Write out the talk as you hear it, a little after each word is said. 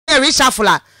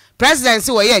reshuffle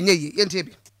presidency we ye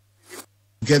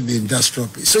get the industrial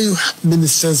piece. So you have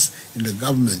ministers in the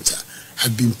government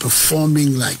have been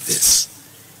performing like this.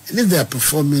 And if they are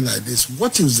performing like this,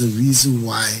 what is the reason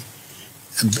why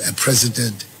a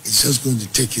president is just going to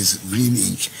take his green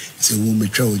ink and say, "We'll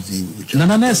make sure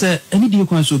no, sir. Any do you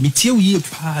want to be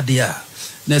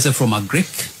from a Greek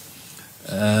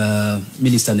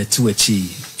minister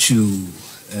to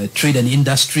trade and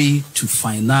industry, to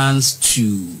finance,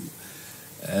 to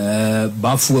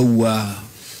Bafua,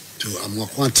 to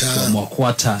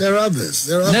Amakwata. There are others.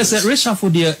 There's a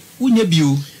reshuffle there.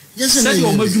 Unyebu. Yes, said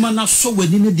your Majumana so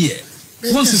within a dear.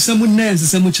 Once the same names, the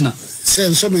same much now.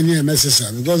 Send so many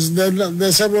messages because there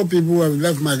are several people who have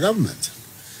left my government,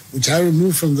 which I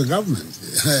removed from the government.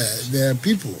 There are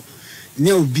people.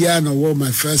 Near Biana were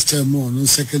my first term or no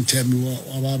second term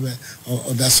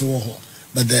or that's all.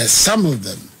 But there are some of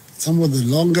them, some of the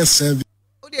longest serving.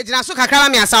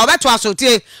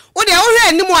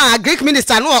 Greek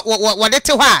minister no what they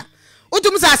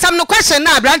some no question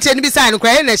now branch and beside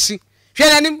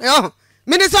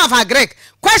Minister of Agric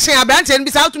question a branch and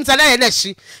beside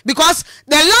because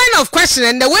the line of question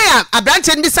and the way a branch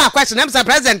and beside question Mr.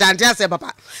 President and yes,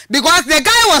 Papa, because the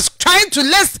guy was trying to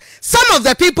list some of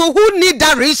the people who need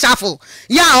that reshuffle.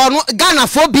 Yeah, or Ghana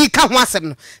for be come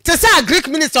to say a Greek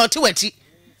minister to it.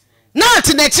 Not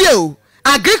in a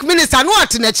Greek minister,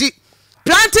 not in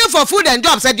planting for food and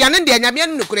jobs at Yanindi and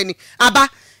Yamian Nukreni. Abba,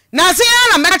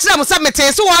 Nazia and Maxim submit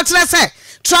so what say.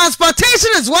 Transportation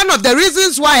is one of the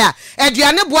reasons why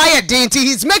Adriana Boya dainty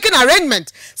he's making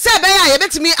arrangement. Say I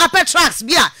bet me upper tracks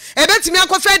beer. I bet me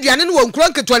Uncle Fedian and one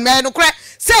crunk to a man who crack.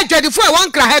 Say 24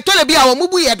 one cry told be our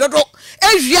mubu ya dodo.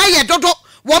 Asia dodo.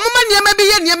 Woman ye may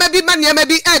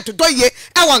be to do ye.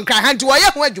 I won't cry hand to a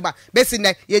young Wajuma.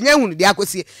 Bessina, ye know the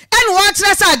Akosi. And what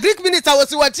a Greek minister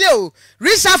was what you.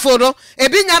 Reshuffle, a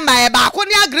binya my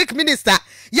Baconia Greek minister.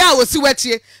 Ya was what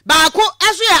ye. Bako,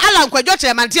 as we are Alan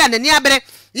Quajocha Mantian and Yabre.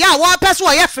 Ya one person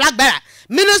or flag bearer.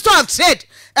 Minister of Trade.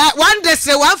 One day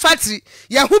say one factory.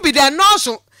 Ya who be there no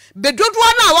so. But don't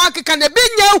want to can be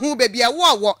who baby a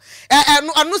war. And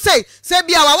no say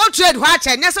be our what trade watch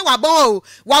and yes, our bow.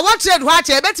 What trade watch,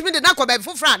 I bet me the knuckle by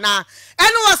Fufra now.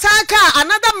 And was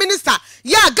another minister.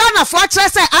 Ya Ghana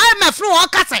fortress, I am a flu or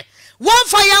cassette. One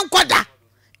for young quadra.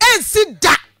 And sit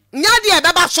that. Nadia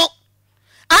Babaso.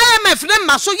 I am a friend,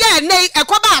 Maso, yeah, nay, a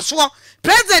quabaso.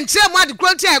 President Chairman, the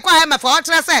Grunty, I am a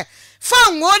fortress.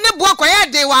 Found one book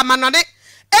where they were manade.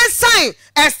 A sign,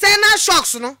 external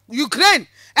shocks, no, Ukraine.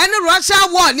 And Russia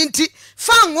war ninti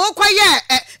found wo kwaye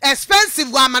expensive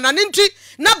woman on ninti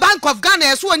na Bank of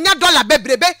Ghana so nya dollar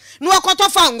bebrebe no akoto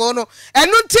found no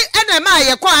enunti enema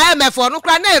ye kwa IMF no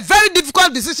kra na a very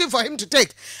difficult decision for him to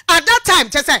take at that time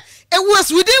just say it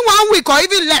was within 1 week or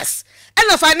even less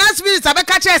and the finance minister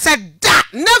Abekache said that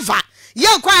never ye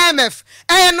kwa IMF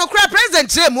and no kra president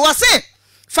Trem was say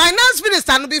finance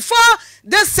minister no before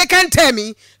the second term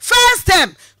first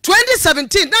term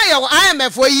 2017 now your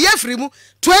IMF for year free mu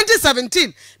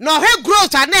 2017 no he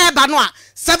growth and eba no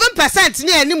 7%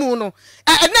 near animu no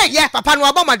na yeah papa no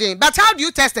abomadin but how do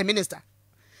you test a minister?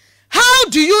 How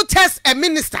do you test a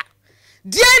minister?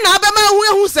 Dear na abema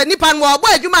hu se nipa no obo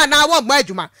adwuma na wo mo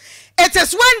adwuma. It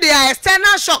is when there are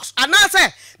external shocks and I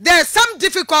say there is some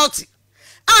difficulty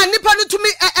nipa no to me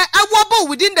awobo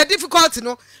within the difficulty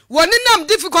no woni nam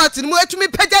difficulty no to me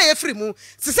pagya ye free mu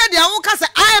se said ya wo ka se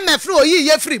IMF ro yi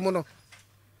ye free mu no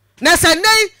na se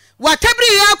nei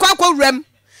watabri ya kwa rem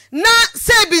na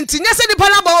say binti nya se nipa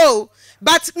na bo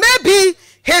but maybe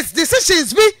his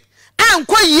decisions be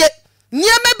ankwa ye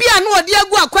niema bi anu odi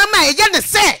agu akwa ma ye ne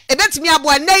se ebetimi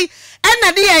abo nei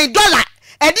na de ye dollar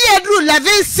e de edru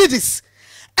 11 cedis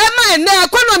ema na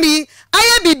economy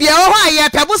aye bibia ho aye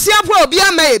pebosia pro obi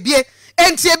ama ebie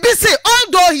enti ebi say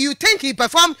although you think he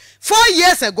performed 4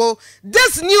 years ago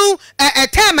this new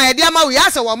term idea ma we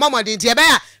ase wo mama de enti e be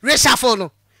ya reshuffle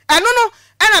no eno no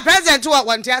na president wa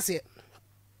want ase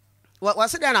wa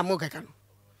se dey na mo kaka no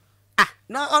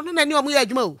no onu na ni o mu ya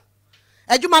adwuma o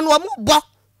adwuma no o mu bo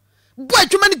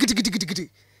adwuma ni gidigidi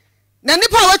na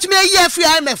nipa wa tumi ayi afri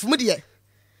IMF mu de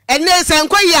and they say,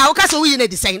 "Inquire, okay, so we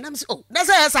need the same." I'm saying, "Oh, that's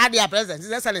why I said the president.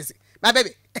 That's what I say, my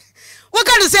baby." What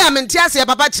can you say? I'm in tears here,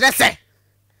 Papa. Let's say,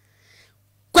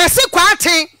 "Kwesi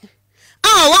kwati,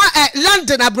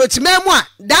 London abroad memoir.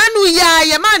 Danu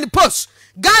ya man post.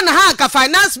 Ghana ha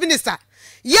finance minister.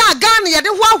 Ya Ghana ya de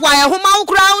why homa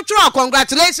ukra utro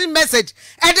congratulations message.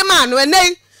 Edman when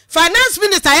they finance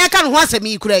minister ya kan ho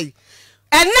asemi kura. And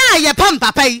na ya pam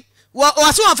papa yi.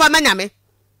 Wa so of amanyame.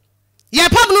 Ye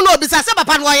pam no bisa se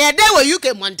papa no ye dey we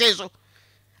UK Monte so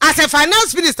as a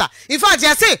finance minister. In fact,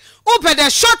 I say open the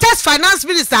shortest finance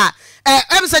minister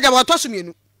say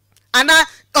Jawatosumienu. And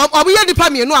obiye dipa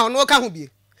mienu a ono ka ho bie.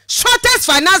 Shortest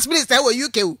finance minister wo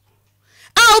UK.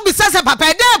 Ah obi sase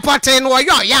papa dey important wo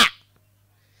yo ya.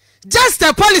 Just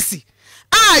a policy.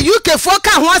 UK for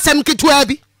ka ho asem ketua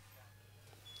bi.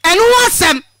 Eno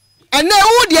asem and then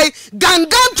who dey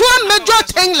gangan to a major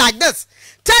thing like this.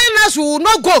 Telling us we will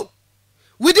not go.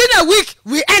 Within a week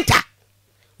we enter.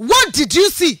 What did you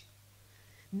see?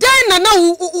 Then na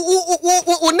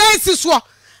siswa.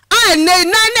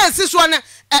 Na siswa na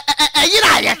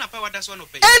yiraye.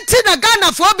 Enti na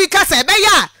Ghana for because ebe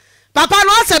ya. Papa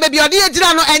no say be odi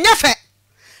ejira no enye fe.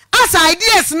 As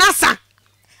ideas na sa.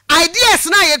 Ideas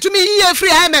na yetumi yiye free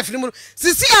IMF ni mu.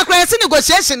 Sisi akra si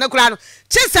negotiation na kura no.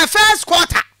 Chise first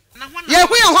quarter. Ye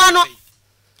hu ye ho no.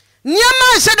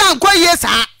 Nyama sheda nko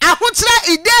yesa.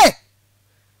 Ahokyere ide.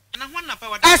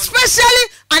 Especially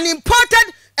an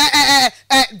important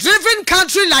driven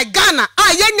country like Ghana.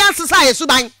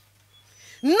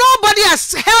 Nobody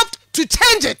has helped to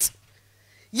change it.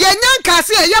 Yenyan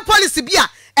kasi ye policy bia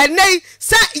and they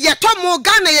say ye tomo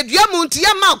Ghana ye dua mu nti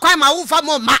ye ma kwan ma wo fa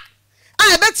mo ma.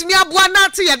 Betimi aboa na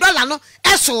te ye dollar no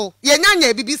eso yenyan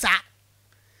ye bibi sa.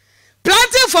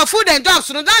 Planting for food and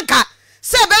jobs no danka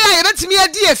say be ye betimi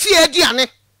adi efie aduane.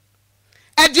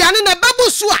 Aduane na babu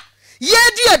so a ye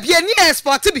dua bia ni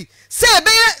export bi say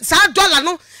be sa dollar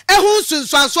no ehun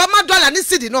sunsuanso ma dollar ni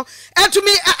cedi no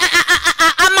etumi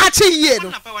amachi ye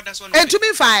no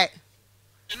etumi fa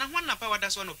na hwanna pa wada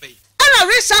so no pay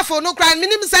ana reshuffle no kran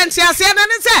minim sentiase na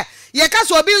ne say ye ka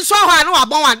so obi nso ho anu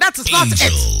abon that is not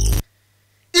it.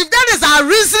 If that is our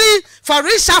reasoning for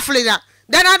reshuffling,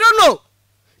 then I don't know,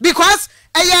 because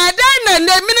then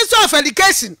the Minister of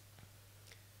Education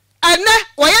and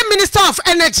then Minister of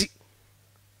Energy,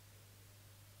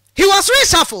 he was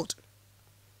reshuffled.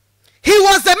 He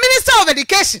was the Minister of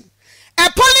Education,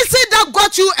 a policy that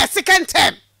got you a second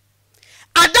term.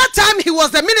 At that time, he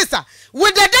was the minister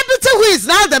with the deputy who is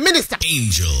now the minister.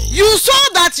 Angel. You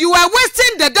saw that you were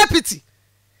wasting the deputy.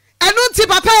 And unti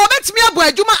papa obet me abo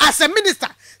adwuma as a minister,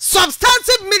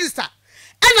 substantive minister.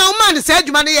 And now man say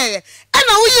adwuma na ye. And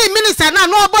now we minister na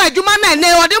no abo adwuma na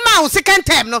ne ode ma second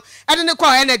term no and the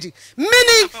call energy.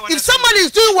 Meaning if somebody is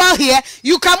doing well here,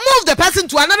 you can move the person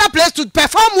to another place to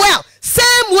perform well.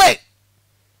 Same way.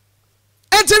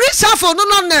 And to reshuffle no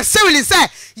not necessarily say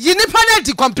you need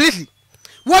penalty completely.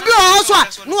 What be also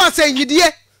no say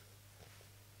nyidie.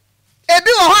 Ebi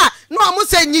o ha no amu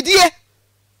say nyidie.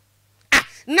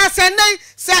 Na say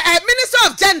Minister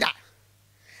of Gender.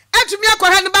 Etumi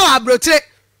akora ne ba wa brotre.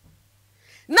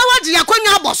 Na wadi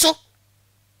yakonya aboso.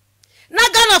 Na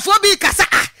Ghana fo bi kasa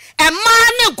e ma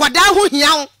ne goda ho hia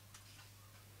ho.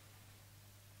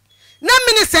 Na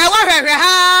minister wa hwehwe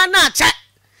ha na che.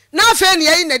 Na afa ne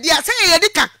yi na dia say ye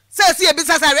dika say se e bi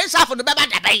sasa reshuffle no beba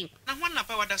dabai. Na hwanna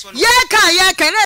pa wada so no. Ye ka